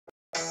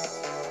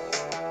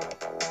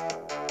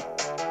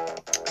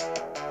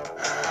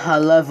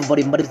Hello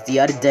everybody, but it's the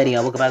other day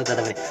and welcome back to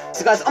another video.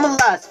 So guys, I'm on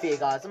last video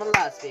guys.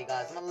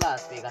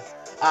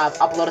 I've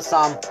uploaded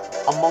some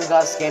Among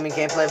Us gaming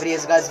gameplay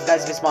videos, guys. If you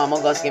guys miss my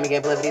Among Us gaming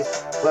gameplay videos,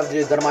 what you have to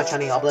do, go to my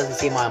channel, upload and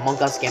see my Among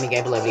Us gaming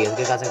gameplay videos.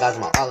 Okay guys,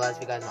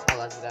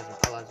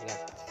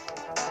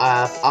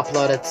 I've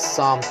uploaded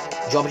some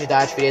Geometry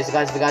Dash videos. So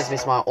guys, if you guys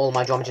miss all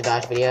my Geometry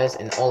Dash videos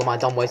and all of my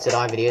dumb wasted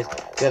eye videos,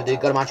 you have to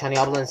go to my channel,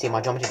 upload and see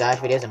my Geometry Dash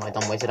videos and my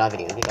dumb wasted eye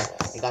videos.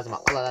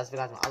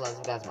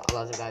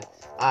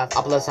 I've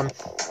uploaded some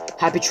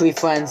Happy Tree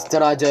Friends,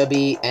 Dead Eye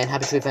Derby, and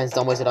Happy Tree Friends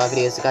dumb wasted eye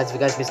videos. So guys, if you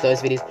guys missed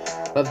those videos,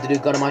 what you have to do,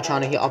 go to my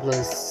channel here, upload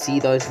and see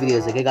those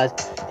videos. Okay guys,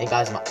 and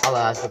guys,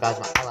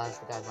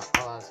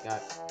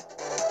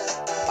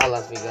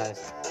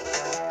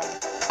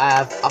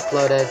 I've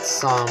uploaded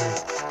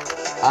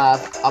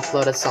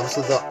some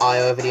Slither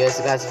IO videos.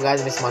 So guys, if you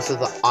guys missed my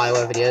Slither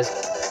IO videos,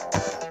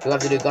 you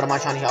have to do, go to my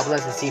channel here,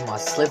 upload and see my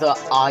Slither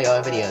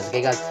IO videos.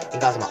 Okay guys,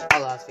 and guys,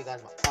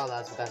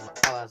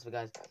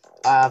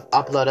 I've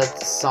uploaded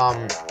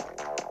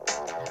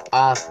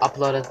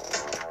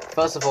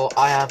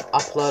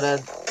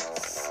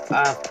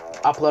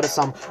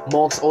some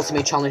Morg's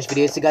Ultimate Challenge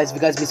videos. So guys, if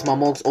you guys missed my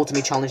Morg's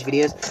Ultimate Challenge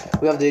videos,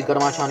 we have to go to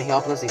my channel here,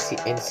 upload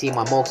and see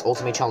my Morg's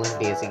Ultimate Challenge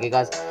videos. Okay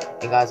guys,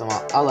 and guys, I've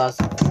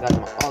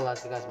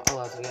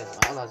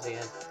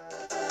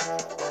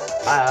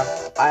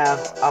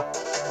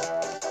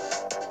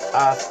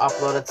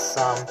uploaded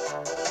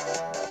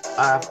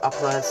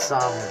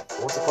some,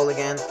 what's it called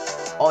again?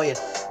 Oh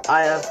yes,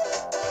 I have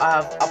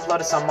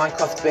uploaded some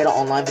Minecraft beta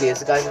online videos.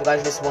 So guys, if you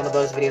guys missed one of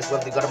those videos, we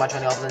have to go to my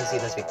channel, upload and see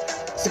this video.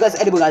 So guys,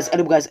 hello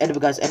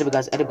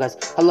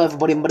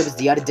everybody, my name is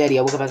the other daddy.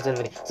 Welcome back to the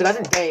video. So guys,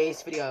 in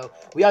today's video,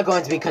 we are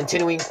going to be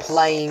continuing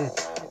playing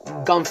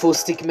Gunful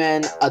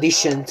Stickman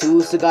Edition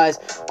 2. So guys,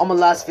 on my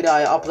last video,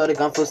 I uploaded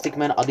Gunful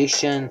Stickman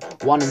Edition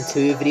 1 and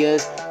 2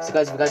 videos. So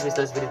guys, if you guys missed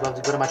those videos, you have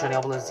to go to my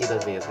channel, upload and see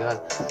those videos. Guys.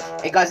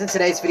 Hey guys, in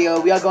today's video,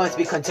 we are going to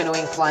be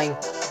continuing playing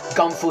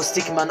Gunful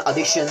Stickman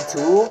Edition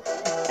 2.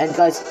 And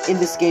guys, in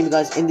this game, you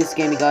guys,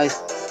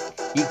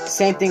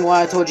 same thing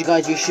why I told you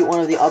guys, you shoot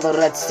one of the other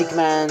red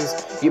stickmans,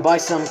 you buy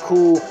some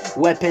cool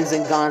weapons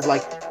and guns,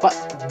 but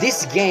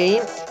this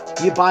game,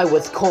 you buy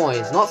with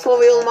coins, not for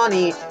real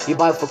money, you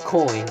buy for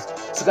coins.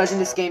 So guys, in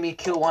this game, you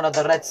kill one of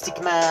the red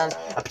stickmans,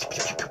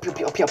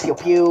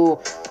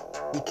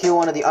 you kill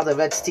one of the other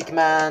red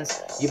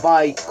stickmans, you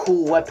buy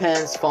cool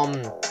weapons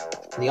from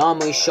the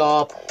armory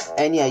shop,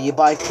 and yeah, you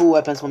buy cool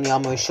weapons from the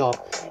armory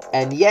shop,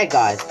 and yeah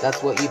guys,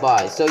 that's what you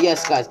buy. So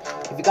yes guys,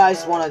 if you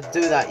guys want to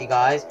do that, you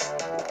guys,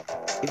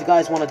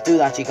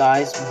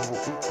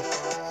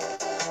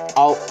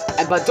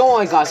 but don't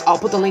worry guys, I'll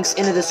put the links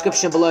in the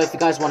description below if you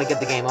guys want to get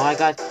the game, alright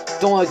guys?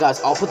 Don't worry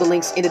guys, I'll put the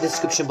links in the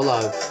description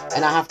below,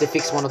 and I have to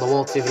fix one of the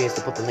walkthrough videos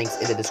to put the links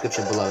in the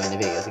description below in the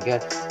videos,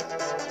 okay?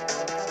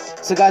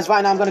 So guys,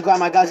 right now I'm gonna grab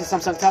my guys'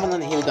 Samsung tablet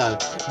and here we go.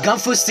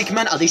 Gunful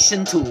Stickman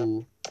Edition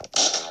 2.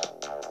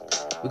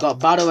 We got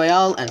Battle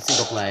Royale and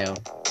Single Player.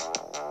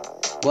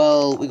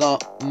 Well, we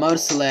got Mode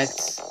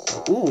Select.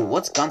 Ooh,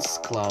 what's Guns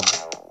Club?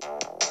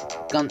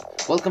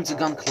 Welcome to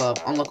Gun Club.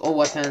 Unlock all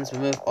weapons,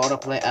 remove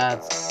autoplay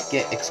ads,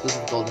 get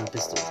exclusive golden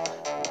pistols.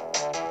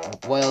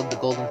 Well, the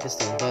golden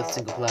pistol in both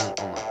single player and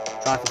online.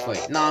 Try for free.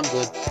 Nah, I'm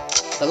good.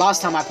 The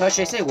last time I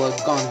purchased it was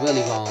gone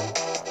really wrong.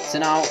 So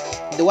now,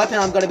 the weapon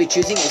I'm gonna be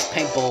choosing is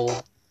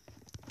Paintball.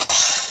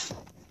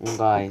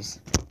 Guys,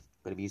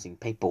 gonna be using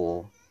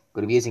Paintball.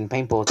 Gonna be using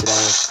Paintball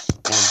today,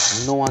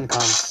 and no one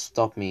can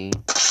stop me.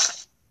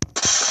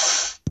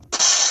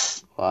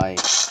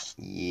 Right.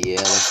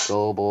 Yeah, let's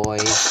go,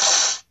 boys.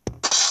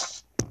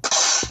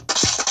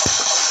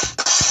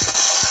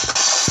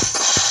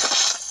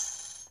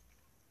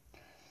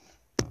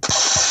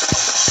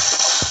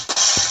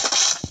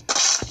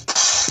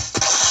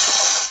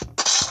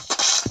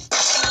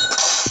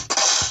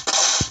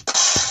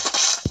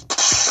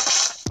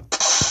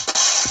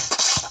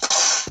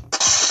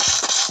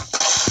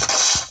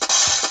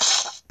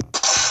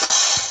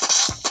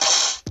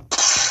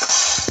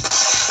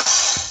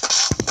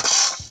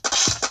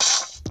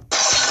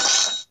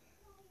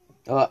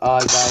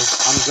 Alright guys,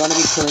 I'm gonna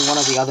be killing one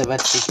of the other red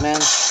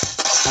stickmans,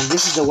 and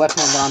this is the weapon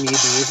that I'm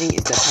using,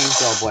 it's the paint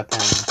job weapon.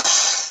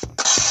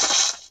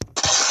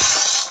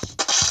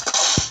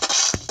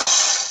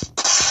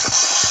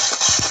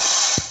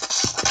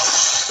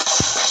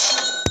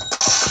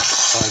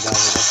 Alright guys, I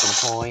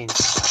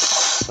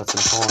got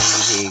some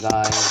coins here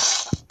guys.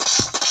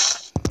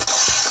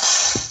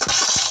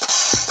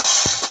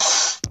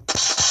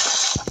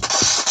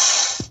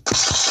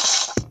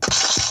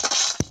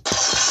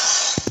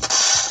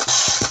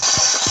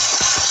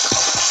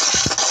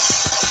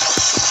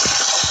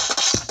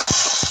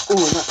 Ooh,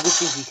 no, this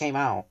thing he came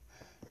out,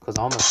 because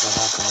I almost got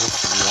out from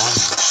this one.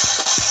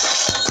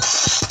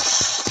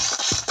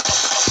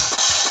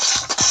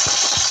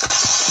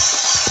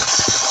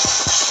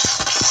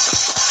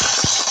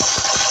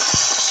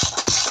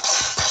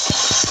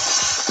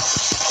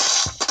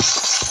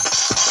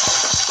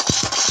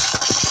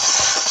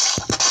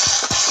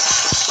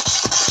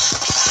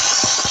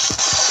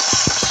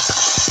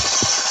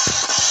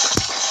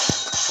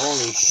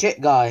 Holy shit,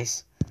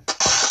 guys.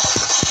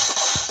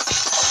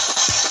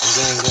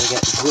 I'm gonna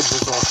get good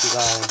results, you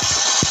guys.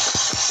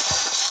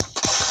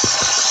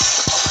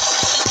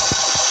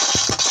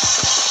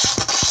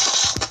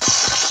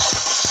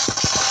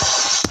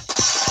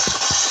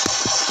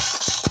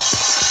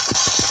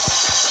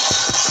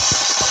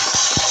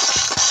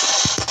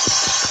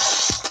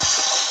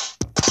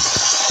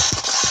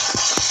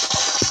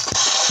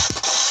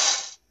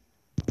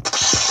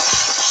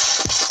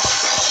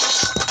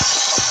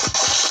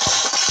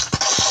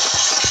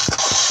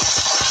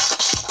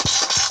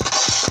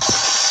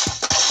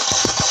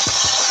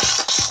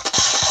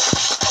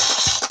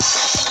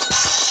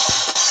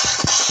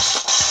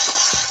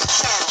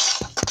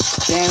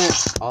 Damn it.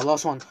 I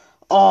lost one.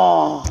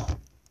 Oh,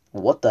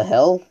 what the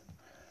hell?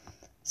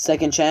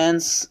 Second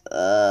chance.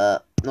 No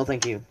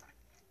thank you.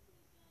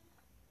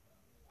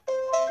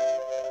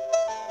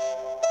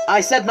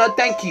 I said no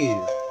thank you.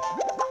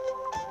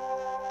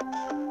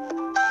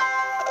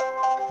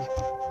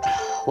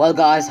 Well,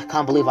 guys, I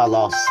can't believe I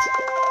lost.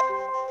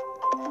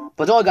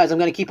 But don't worry, guys, I'm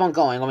gonna keep on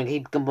going. I'm gonna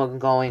keep on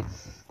going.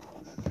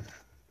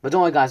 But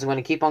don't worry, guys, I'm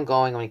gonna keep on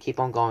going. I'm gonna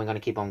keep on going. I'm gonna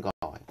keep on going.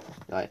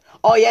 Right.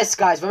 Oh yes,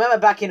 guys. Remember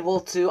back in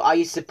World 2, I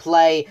used to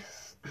play.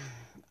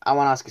 I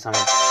want to ask you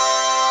something.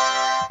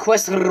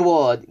 Quest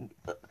reward.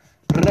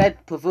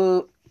 Red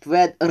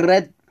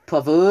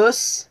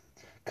perverse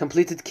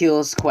completed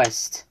kills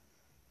quest.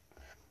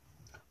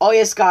 Oh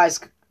yes, guys.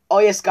 Oh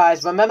yes,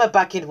 guys. Remember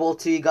back in World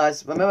 2, you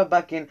guys. Remember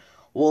back in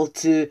World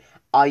 2,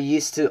 I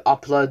used to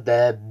upload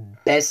the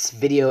best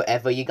video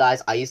ever, you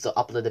guys. I used to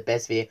upload the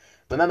best video.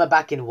 Remember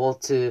back in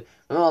World 2.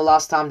 Remember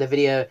last time the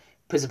video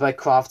Prison Break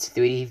Craft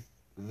 3D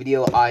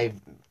video I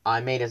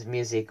made as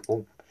music.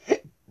 Well,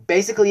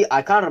 basically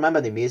I can't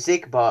remember the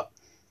music, but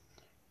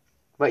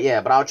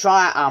yeah, but I'll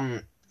try.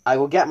 I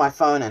will get my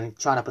phone and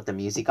try to put the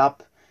music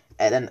up,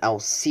 and then I'll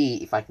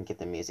see if I can get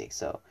the music.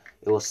 So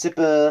it was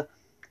Super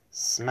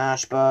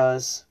Smash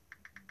Bros.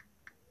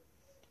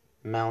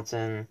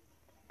 Mountain.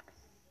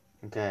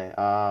 Okay.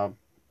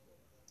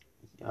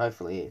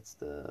 Hopefully it's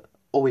the.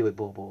 Oh wait,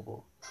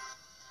 ball.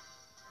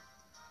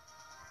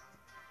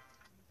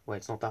 Wait,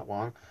 it's not that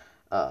one.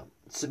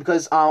 So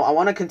because I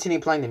want to continue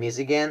playing the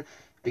music again,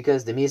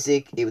 because the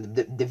music,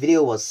 the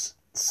video was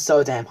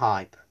so damn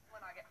hype.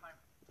 When I get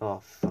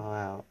home. Oh,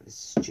 wow,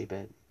 it's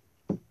stupid.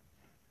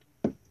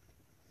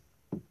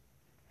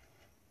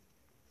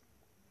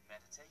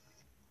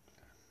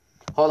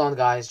 Hold on,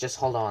 guys, just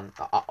hold on.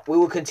 We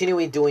will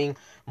continue doing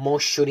more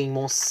shooting,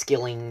 more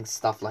skilling,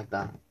 stuff like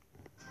that.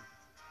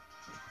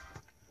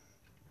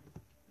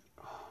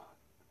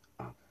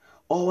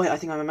 Oh wait, I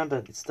think I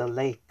remember. It's the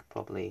lake,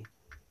 probably.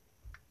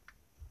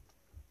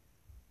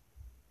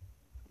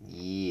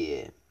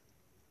 Yeah.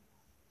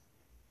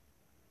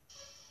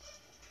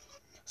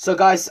 So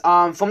guys,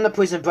 from the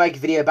Prison Break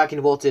video back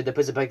in World 2, the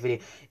Prison Break video,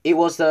 it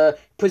was the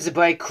Prison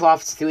Break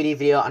Crafts 3D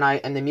video,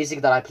 and the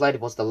music that I played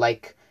was the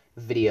lake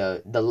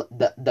video.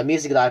 The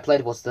music that I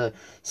played was the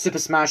Super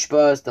Smash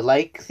Bros. The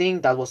lake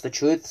thing. That was the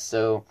truth.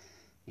 So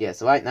yeah.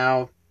 So right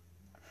now,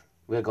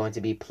 we're going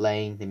to be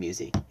playing the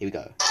music. Here we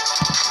go.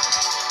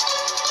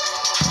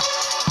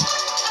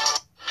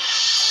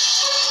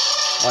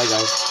 Alright,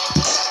 guys.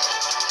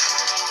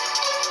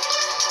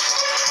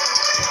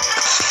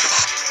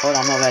 Hold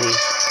on, I'm not ready.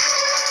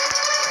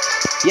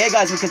 Yeah,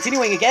 guys, we're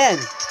continuing again.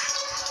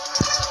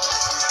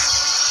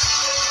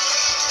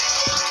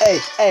 Hey.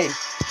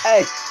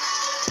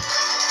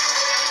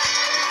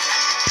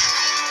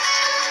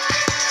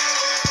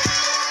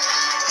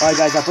 Alright,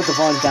 guys, I put the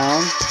volume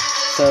down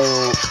so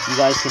you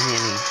guys can hear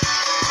me.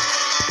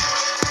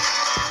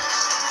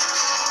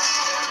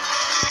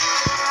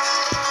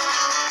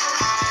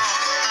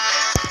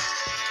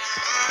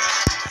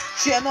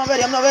 Shit, I'm not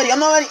ready. Oh,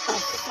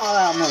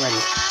 I'm not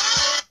ready.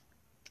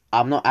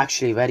 I'm not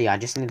actually ready. I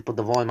just need to put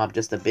the volume up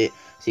just a bit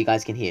so you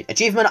guys can hear it.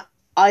 Achievement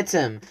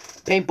item.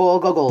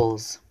 Paintball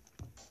goggles.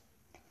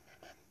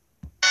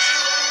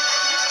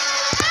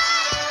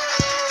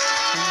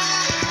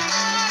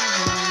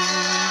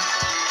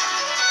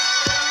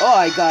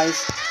 Alright,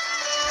 guys.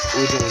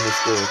 We're doing this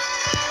good.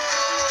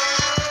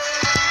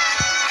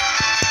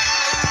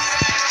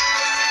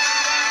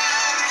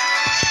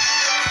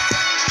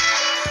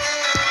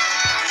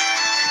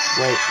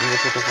 Wait, let me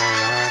put the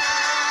volume up.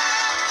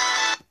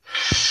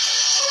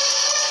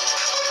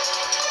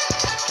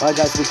 Alright,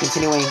 guys, we're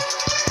continuing.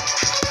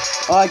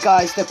 Alright,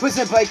 guys, the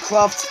Prison Break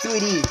Craft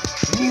 3D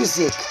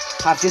music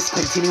have just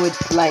continued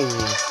playing.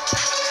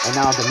 And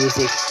now the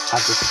music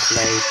has just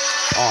played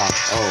on.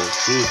 Oh,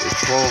 jeez,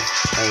 it's 12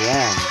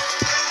 a.m.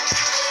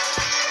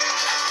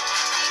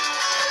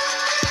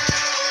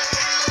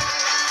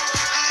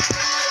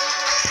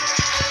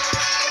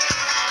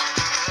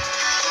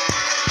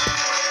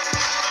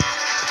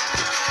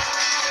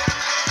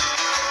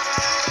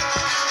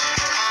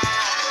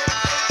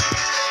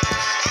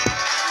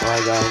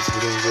 Alright, guys,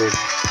 we're doing good.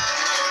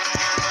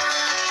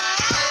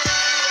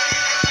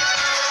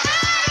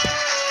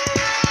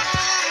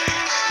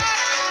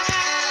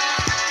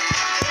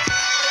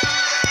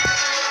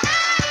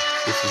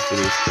 This is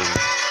video screen.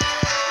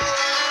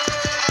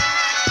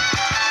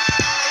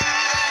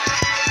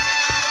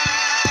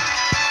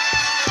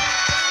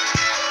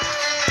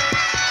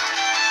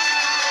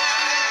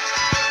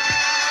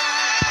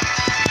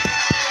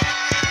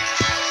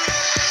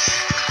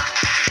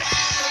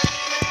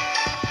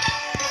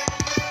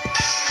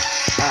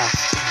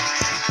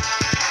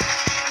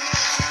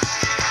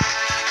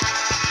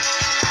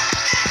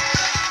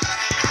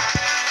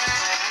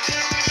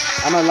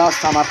 remember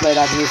last time I played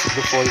that music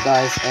before, you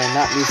guys, and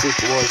that music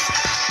was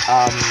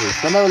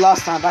remember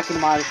last time back in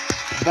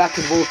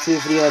World 2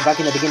 video, back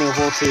in the beginning of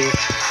World 2,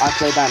 I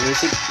played that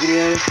music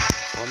video.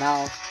 Well,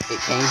 now it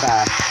came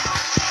back.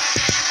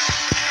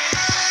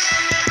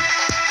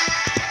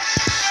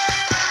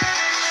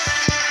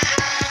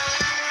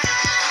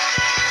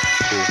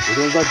 Cool. We're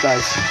doing good,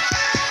 guys.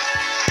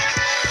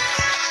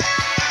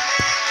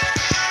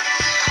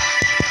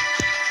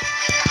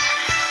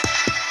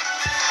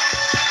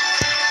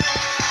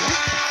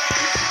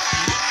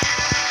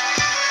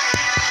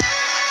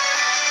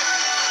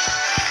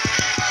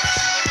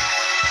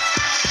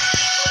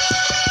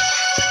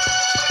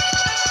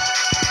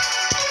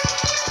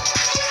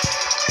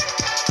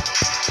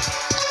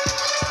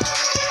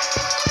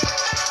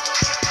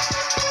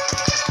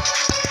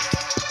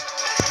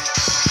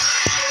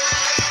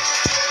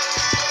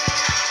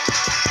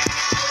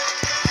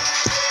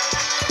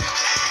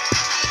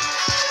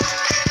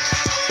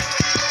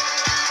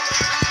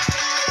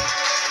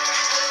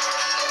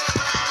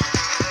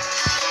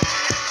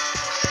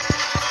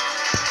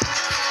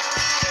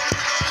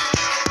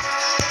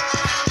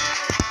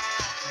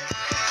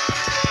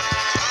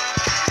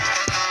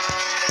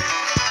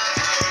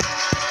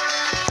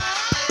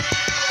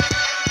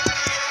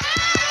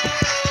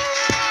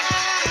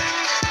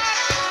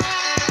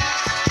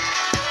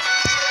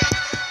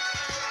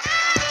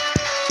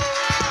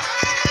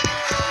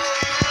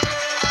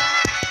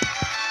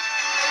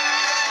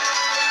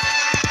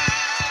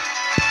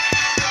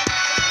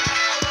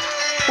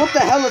 What the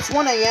hell? It's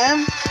 1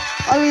 AM?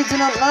 I really do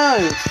not know.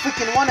 It's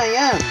freaking 1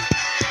 AM.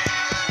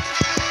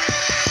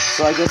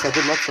 So I guess I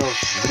did lots of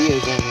video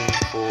gaming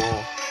for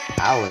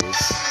hours.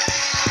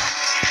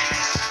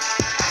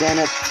 Damn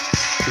it.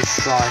 2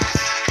 strikes.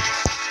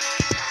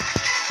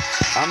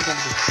 I'm gonna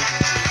be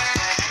killing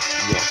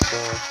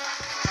yourself.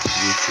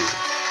 YouTube.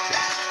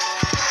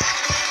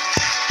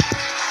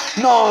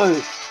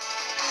 No!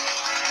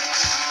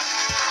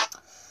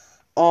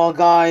 Oh,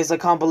 guys, I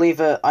can't believe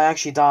it. I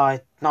actually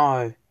died.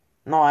 No.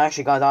 No, I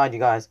actually died, you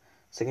guys.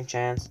 Second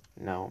chance.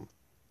 No.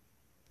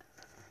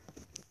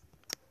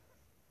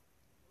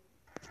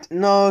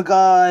 No,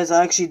 guys,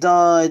 I actually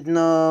died.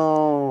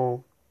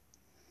 No.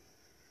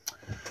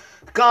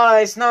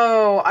 Guys,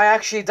 no. I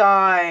actually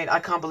died. I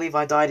can't believe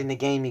I died in the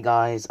game, you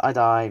guys. I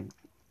died.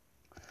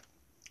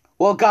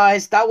 Well,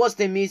 guys, that was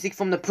the music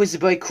from the Pussy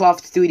Boy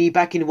Craft 3D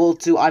back in World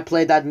 2. I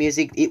played that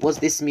music. It was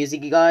this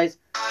music, you guys.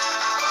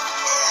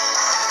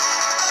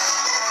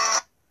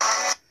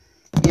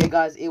 Yeah,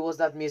 guys, it was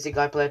that music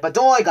I played. But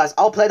don't worry, guys,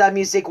 I'll play that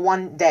music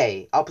one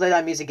day. I'll play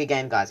that music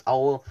again, guys. I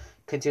will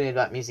continue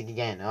that music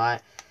again,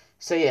 alright?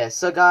 So, yeah.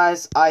 So,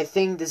 guys, I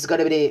think this is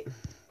gonna be it.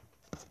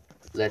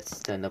 Let's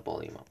turn the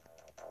volume up.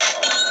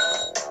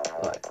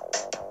 Alright.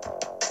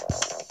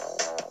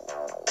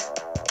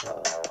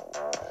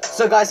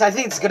 So, guys, I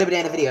think it's gonna be the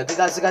end of the video. Okay,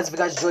 guys, if you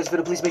guys enjoyed this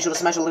video, please make sure to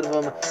smash a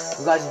little bit. If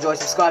you guys enjoy,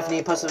 subscribe for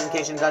new post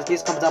notifications. Guys,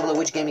 please comment down below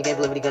which gaming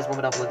gameplay video you guys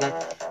want me to upload, okay?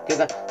 Okay,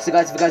 guys. So,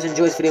 guys, if you guys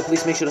enjoyed this video,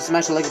 please make sure to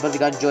smash the like button. If you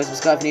guys enjoy,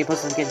 subscribe for new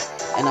post notifications.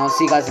 And I'll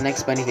see you guys in the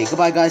next funny video.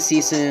 Goodbye, guys. See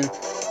you soon.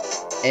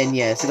 And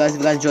yeah, so guys, if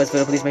you guys enjoyed this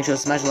video, please make sure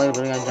to smash the like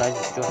button. If you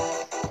guys enjoy,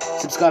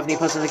 subscribe for new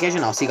post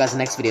notifications. I'll see you guys in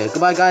the next video.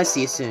 Goodbye, guys.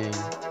 See you soon.